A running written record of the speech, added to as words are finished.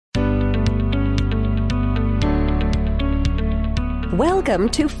Welcome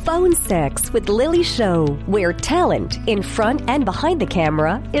to Phone Sex with Lily Show, where talent in front and behind the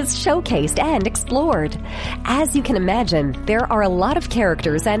camera is showcased and explored. As you can imagine, there are a lot of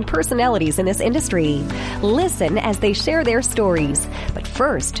characters and personalities in this industry. Listen as they share their stories. But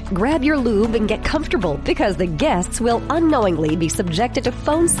first, grab your lube and get comfortable because the guests will unknowingly be subjected to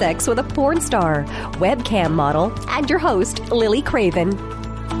phone sex with a porn star, webcam model, and your host, Lily Craven.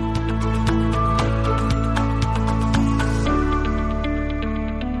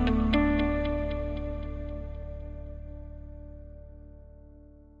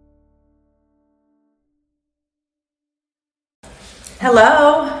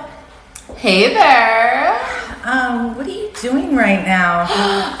 Hello. Hey there. What are you doing right now?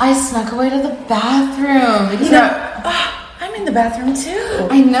 I snuck away to the bathroom because I'm in the bathroom too.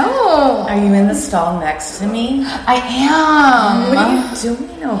 I know. Are you in the stall next to me? I am. What are you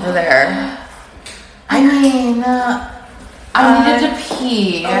doing over there? I needed to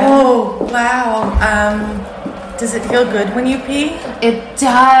pee. Oh, wow. Does it feel good when you pee? It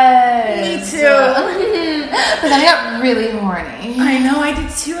does. Me too. But then I got really horny. I know, I did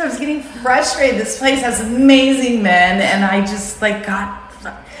too. I was getting frustrated. This place has amazing men, and I just had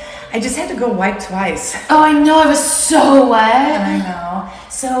to go wipe twice. Oh, I know. I was so wet. I know.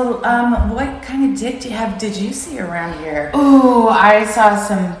 So, what kind of dick did you see around here? Ooh, I saw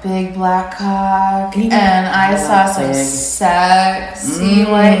some big black cock, and I saw some sexy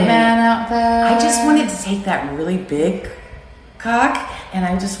white man out there. I just wanted to take that really big cock, and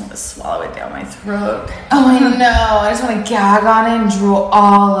I just want to swallow it down my throat. Oh, I know. I just want to gag on it and drool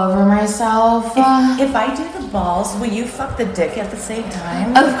all over myself. If I do the balls, will you fuck the dick at the same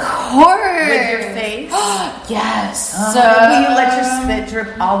time? Of course. With your face? Yes. Will you let your spit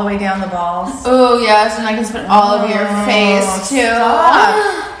drip all the way down the balls? Oh, yes, and I can spit all over your face, too.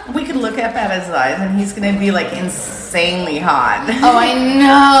 Stop. We could look up at his eyes, and he's going to be, insanely hot. Oh, I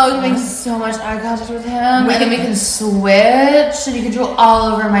know. You can make so much eye contact with him. And then we can switch, and you can drool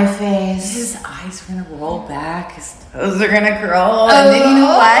all over my face. His eyes are going to roll back. His toes are going to curl. And then, you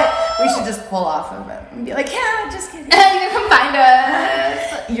know what? We should just pull off of it and be like, yeah, just kidding. You can come find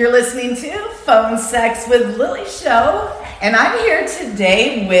us. You're listening to Phone Sex with Lily Show. And I'm here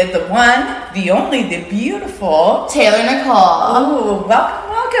today with the one, the only, the beautiful Taylor Nicole. Oh, welcome.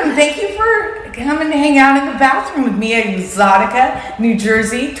 Thank you for coming to hang out in the bathroom with me at Exotica, New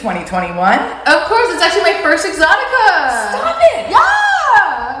Jersey, 2021. Of course, it's actually my first Exotica. Stop it. Yeah.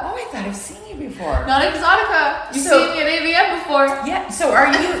 Oh, I thought I've seen you before. Not Exotica. You've seen me at AVM before. Yeah. So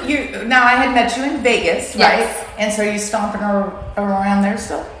are you now I had met you in Vegas, right? Yes. And so are you stomping around there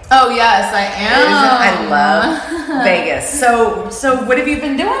still? Oh, yes, I am. I love Vegas. So what have you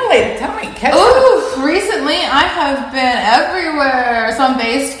been doing lately? Tell me. Recently I have been everywhere. So I'm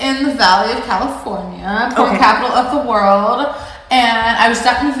based in the Valley of California, porn capital of the world. And I was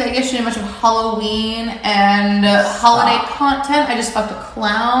stuck in Vegas shooting a bunch of Halloween and holiday content. I just fucked a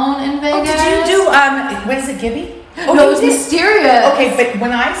clown in Vegas. Oh, did you do, what is it, Gibby? Oh, no, it was Mysterious. Okay, but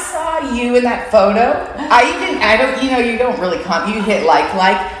when I saw you in that photo, you don't really you hit like.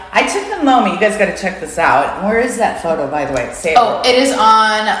 I took the moment. You guys got to check this out. Where is that photo, by the way? It is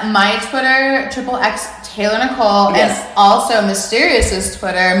on my Twitter, XXX Taylor Nicole, yes. And also Mysterious's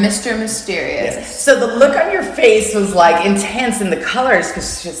Twitter, Mr. Mysterious. Yes. So the look on your face was intense, and the colors, because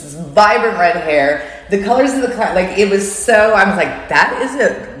it's just this vibrant red hair, the colors of the it was so. I was like, that is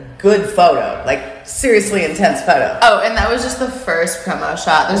a good photo, seriously intense photo. Oh, and that was just the first promo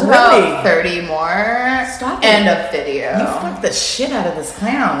shot. There's about 30 more. Stop it. End of video. You fucked the shit out of this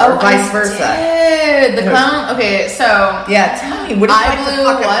clown, or vice versa. Did. The clown. Okay, so yeah, tell me. What did I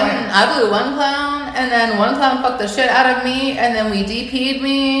blew one clown, and then one clown fucked the shit out of me, and then we DP'd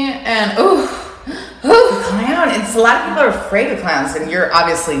me, and clown. It's a lot of people are afraid of clowns, and you're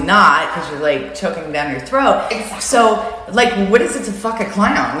obviously not because you're choking down your throat. Exactly. So, what is it to fuck a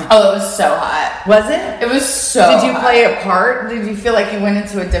clown? Oh, it was so hot. Was it? It was so. Did you play a part? Did you feel like you went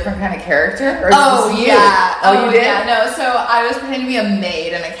into a different kind of character? Or yeah. Oh, you did? Yeah. No. So I was pretending to be a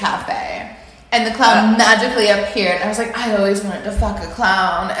maid in a cafe. And the clown magically appeared. And I was like, I always wanted to fuck a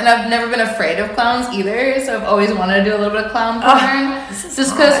clown. And I've never been afraid of clowns either. So I've always wanted to do a little bit of clown porn.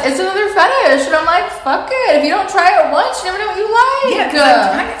 Just because it's another fetish. And I'm like, fuck it. If you don't try it once, you never know what you like. Yeah, because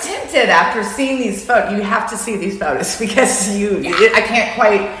I'm kind of tempted after seeing these photos. You have to see these photos because I can't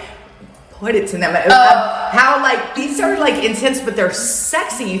quite put it to them. How these are intense, but they're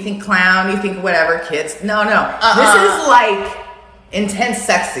sexy. You think clown, you think whatever, kids. No. This is intense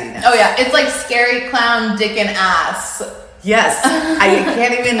sexiness. Oh yeah, it's like scary clown dick and ass. Yes, I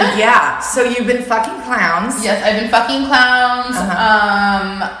can't even. Yeah, so you've been fucking clowns. Yes, I've been fucking clowns.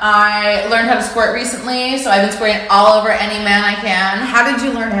 I I learned how to squirt recently, so I've been squirting all over any man I can. How did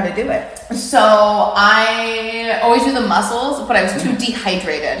you learn how to do it? So I always do the muscles, but I was too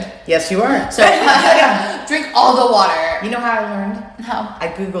dehydrated. Yes, you are. So drink all the water. You know how I learned? How? I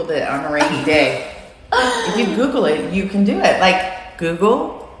Googled it on a rainy day. If you Google it, you can do it. Like,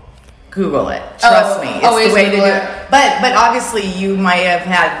 Google it. Trust me. It's the way to do it. But obviously you might have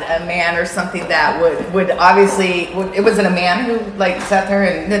had a man or something that would obviously, it wasn't a man who like sat there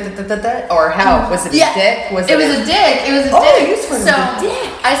and or how? Was it a dick? It was a dick. It was a dick. Oh, you started with a dick.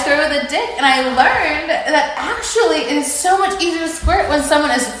 I started with a dick, and I learned that actually it is so much easier to squirt when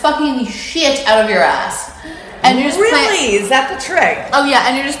someone is fucking the shit out of your ass. And you're just is that the trick? Oh yeah,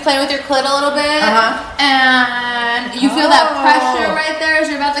 and you're just playing with your clit a little bit, and you feel that pressure right there as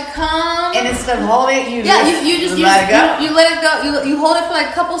you're about to come. And instead of holding it, you just let it go. You let it go. You hold it for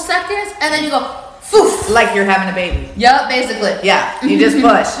like a couple seconds, and then you go, foof, like you're having a baby. Yep, basically. Yeah, you just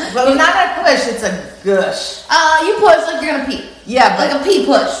push. Well, not a push; it's a gush. You push like you're gonna pee. Yeah, like a pee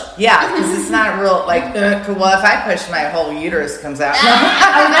push. Yeah, because it's not real like. Well, if I push, my whole uterus comes out.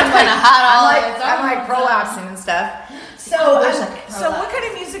 I mean, that's kind of hot. I'm like prolapsing and stuff. So what kind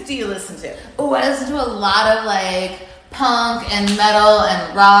of music do you listen to? Oh, I listen to a lot of like punk and metal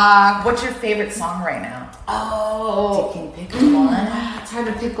and rock. What's your favorite song right now? Oh, can you pick one? It's hard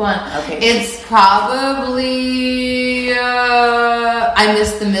to pick one. Okay, it's probably "I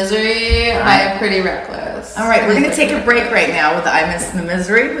Miss the Misery" by Pretty Reckless. All right, we're gonna take a break right now with "I Miss the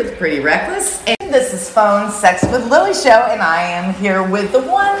Misery" with Pretty Reckless. And this is Phone Sex with Lily show, and I am here with the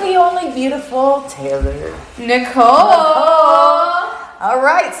one, the only beautiful Taylor Nicole. All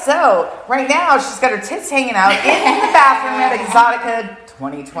right, so right now she's got her tits hanging out in the bathroom at Exotica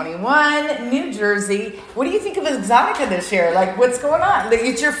 2021, New Jersey. What do you think of Exotica this year? Like, what's going on?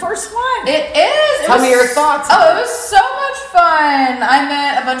 It's your first one. It is. Tell me your thoughts. It was so much fun. I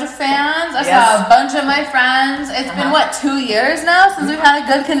met a bunch of fans. I saw a bunch of my friends. It's been, 2 years now since we've had a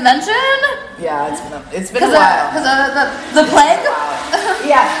good convention? Yeah, it's been a while. Because of the plague?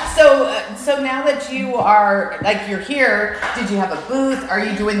 Yeah, so now that you are, like, you're here, did you have a booth? Are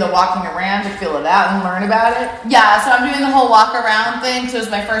you doing the walking around to feel it out and learn about it? Yeah, so I'm doing the whole walk around thing. So it was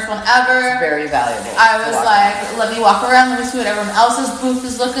my first one ever. It's very valuable. I was like, let me walk around, let me see what everyone else's booth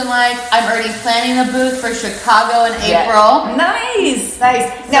is looking like. I'm already planning a booth for Chicago in April. Nice.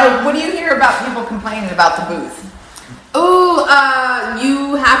 Now, what do you hear about people complaining about the booth? Ooh,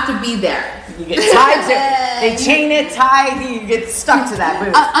 you have to be there. You get tied to they chain it, tied, you get stuck to that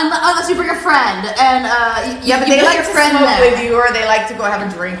booth. Unless you bring a friend, and but they like to smoke with you, or they like to go have a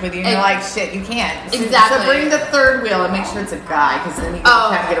drink with you, and you're like, shit, you can't. Exactly. So bring the third wheel and make sure it's a guy, because then you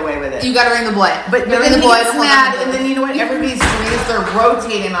can't get away with it. You gotta bring the boy. But you then the boy gets mad, and then you know what? Everybody's doing is they're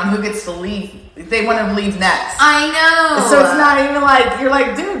rotating on who gets to leave. They want to leave next. I know. So it's not even like, you're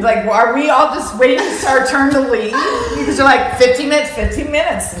like, dude, like, are we all just waiting for our turn to leave? Because you're like, 15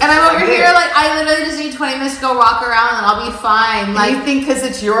 minutes. And I'm over here, like, I literally just need 20 minutes to go walk around and I'll be fine. Like, you think because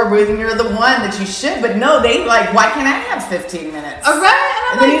it's your booth and you're the one that you should, but no, they like, why can't I have 15 minutes? All right.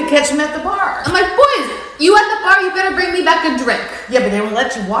 And then you catch them at the bar. I'm like, boys, you at the bar, you better bring me back a drink. Yeah, but they will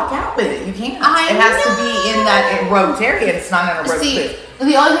let you walk out with it. You can't. It has to be in that roped area. It's not in a roped booth.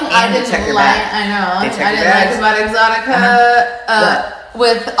 The only thing I didn't like about Exotica,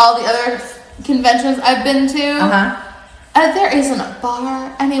 with all the other conventions I've been to, there isn't a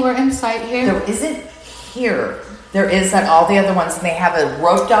bar anywhere in sight here. There isn't here. There is at all the other ones, and they have a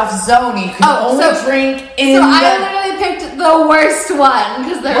roped off zone. You can only drink in. So I literally picked the worst one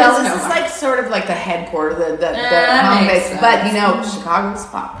because there is this is like sort of like the headquarters, the home base. But you know, Chicago's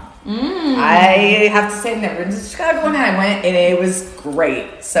popping. I have to say, I've never been to Chicago, and I went, and it was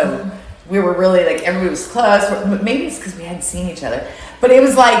great. So we were really like, everybody was close. Maybe it's because we hadn't seen each other, but it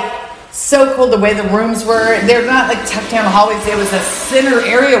was like so cool the way the rooms were. They're not like tucked down hallways. There was a center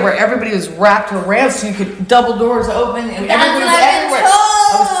area where everybody was wrapped around, so you could double doors open, and everybody was everywhere. It was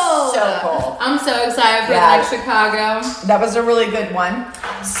so cool. I'm so excited for like Chicago. That was a really good one.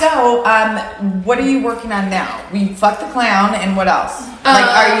 So, what are you working on now? We fucked the clown, and what else? Like,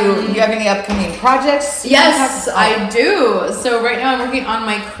 do you have any upcoming projects? Yes, I do. So right now I'm working on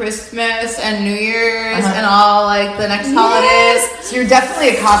my Christmas and New Year's and all like the next holidays. So you're definitely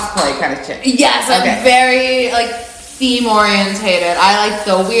a cosplay kind of chick. Yes, I'm very like theme orientated. I like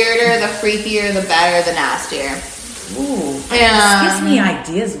the weirder, the freakier, the better, the nastier. Ooh, this gives me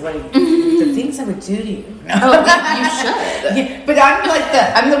ideas of what the things I would do to you. No. You should. Yeah, but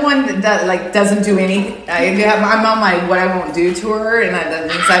I'm the one that like doesn't do anything. I'm on my what I won't do tour, and that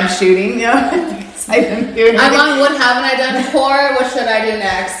means I'm shooting. You know, I'm on what haven't I done before? What should I do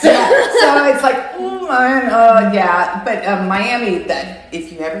next? So it's like. mine. Yeah, but Miami. That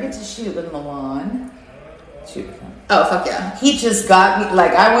if you ever get to shoot with Milan, shoot with him. Oh, fuck yeah. He just got me,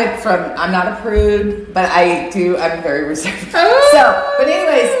 like, I went from, I'm not a prude, but I'm very reserved. So, but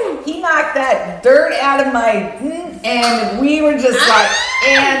anyways, he knocked that dirt out of my, and we were just like,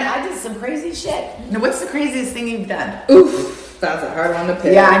 and I did some crazy shit. Now, what's the craziest thing you've done? Oof, that's a hard one to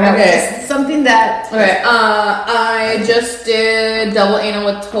pick. Yeah, I know. Okay. It's something that. Okay, I just did double anal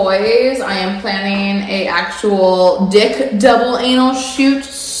with toys. I am planning a actual dick double anal shoot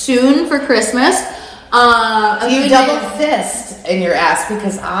soon for Christmas. You double fist in your ass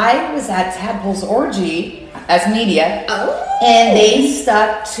because I was at Tadpole's orgy as media, and they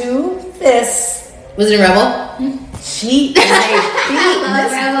stuck 2 fists. Was it a Rebel? She is a beat.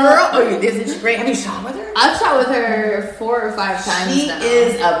 This girl. Oh, isn't she great? Have you shot with her? I've shot with her 4 or 5 times. She now.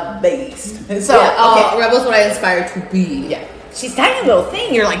 is a beast. So yeah, Rebel's what I aspire to be. Yeah. She's tiny little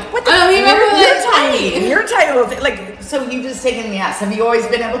thing. You're like, what the? You're tiny. And you're a tiny little thing. Like, so you just taken the ass. Have you always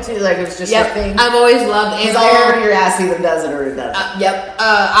been able to? Like, it was just your thing. I've always loved anal. I heard your ass either does it or it doesn't. Yep.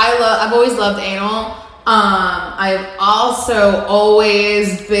 I've always loved anal. I've also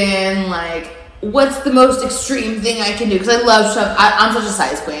always been like, what's the most extreme thing I can do? Because I love stuff. I'm such a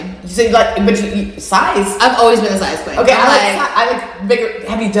size queen. So you like, but you size? I've always been a size queen. Okay, I like bigger.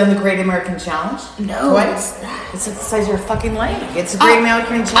 Have you done the Great American Challenge? No. Twice. It's the size of your fucking leg. It's the Great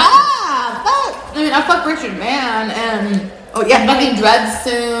American Challenge. Fuck. I mean, I fucked Richard Mann and I'm fucking Dread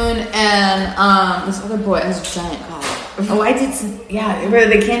soon, and this other boy has a giant cock. Oh, I did some. Yeah, where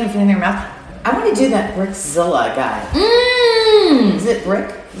they can't fit in their mouth. I want to do that Brickzilla guy. Is it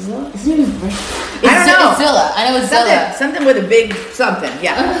Brickzilla? His name is Brick. I don't know. It's Zilla. I know it's Zilla. Something with a big something.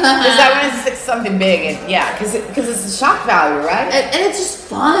 Yeah. Because I want to stick something big, and yeah, because it's the shock value, right? And it's just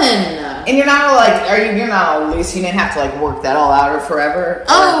fun. And you're not all like, you're not all loose. You didn't have to like work that all out or forever.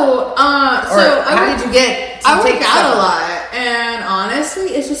 So how did you get? I work out a lot, and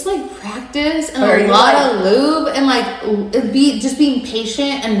honestly, it's just like practice and a lot of lube, and like being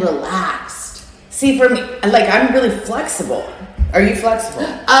patient and relaxed. See, for me, like I'm really flexible. Are you flexible?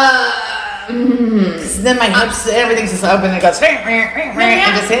 Then my hips, everything's just open. And it goes,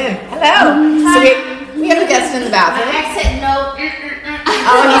 and just in. Hello. So we have a guest in the bathroom. I said no.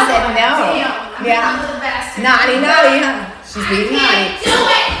 Oh, he said no. Yeah. Naughty. She's being naughty. Do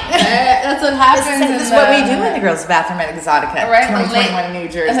it. That's what happens. This is what we do in the girls' bathroom at Exotica, right? 2021 New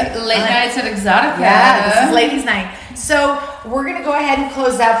Jersey. Late nights at Exotica. Yeah, this is ladies' night. So we're gonna go ahead and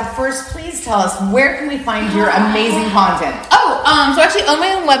close out. But first, please tell us, where can we find your amazing content? So I actually own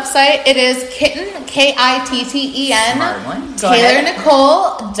my own website. It is Kitten, Kitten, Smart one.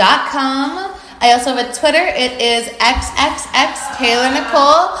 TaylorNicole.com. I also have a Twitter. It is XXX Taylor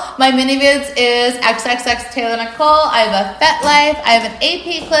Nicole. My mini vids is XXX Taylor Nicole. I have a FetLife. I have an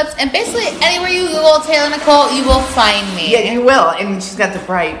AP Clips. And basically anywhere you Google Taylor Nicole, you will find me. Yeah, you will. And she's got the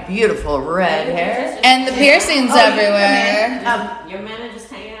bright, beautiful red hair. And the piercings everywhere. Your man is just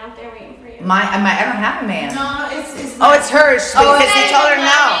hanging out there waiting for you. I don't have a man. No, it's it's hers. Because he told her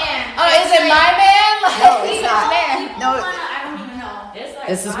no. Oh, is it my man? No, it's not. No. I don't even know.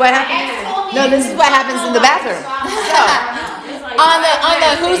 This is what happens. No, this is what happens in the bathroom. On the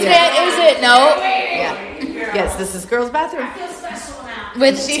whose man is it? No. Yeah. Yes, this is girls' bathroom. I feel special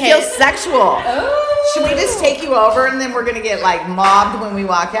now. She feels sexual. Oh. Should we just take you over and then we're gonna get like mobbed when we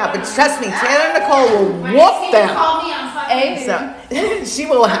walk out? But trust me, Taylor Nicole will whoop them. Call me on fucking. So she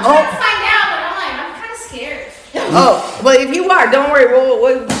will. I'm trying to find out, but I'm kind of scared. Oh, well, if you are, don't worry.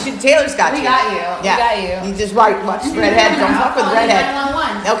 Taylor's got you. We got you. Yeah. We got you. You just watch redhead. Don't fuck with redhead.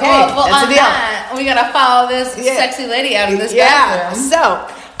 Okay, well, that's on the deal. that, we gotta follow this sexy lady out of this bathroom. So,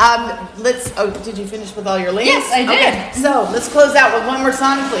 let's. Oh, did you finish with all your links? Yes, I did. Okay. So let's close out with one more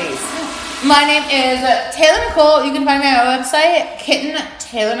song, please. My name is Taylor Nicole. You can find me on my website,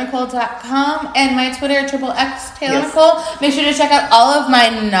 KittenTaylorNicole.com, and my Twitter, XXX Taylor Nicole. Make sure to check out all of my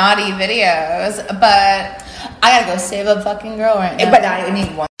naughty videos. But I gotta go save a fucking girl right now. But I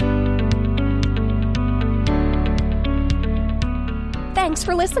need one. Thanks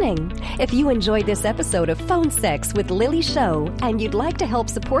for listening. If you enjoyed this episode of Phone Sex with Lily Show and you'd like to help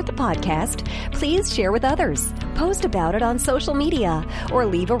support the podcast, please share with others, post about it on social media, or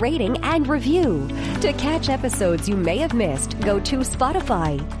leave a rating and review. To catch episodes you may have missed, go to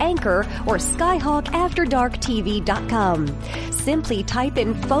Spotify, Anchor, or SkyhawkAfterDarkTV.com. Simply type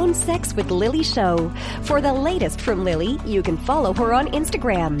in Phone Sex with Lily Show. For the latest from Lily, you can follow her on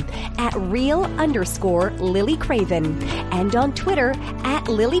Instagram at @real_Lily Craven and on Twitter at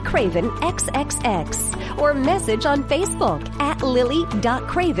LilyCravenXXX, or message on Facebook at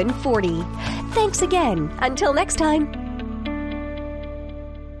Lily.Craven40. Thanks again. Until next time.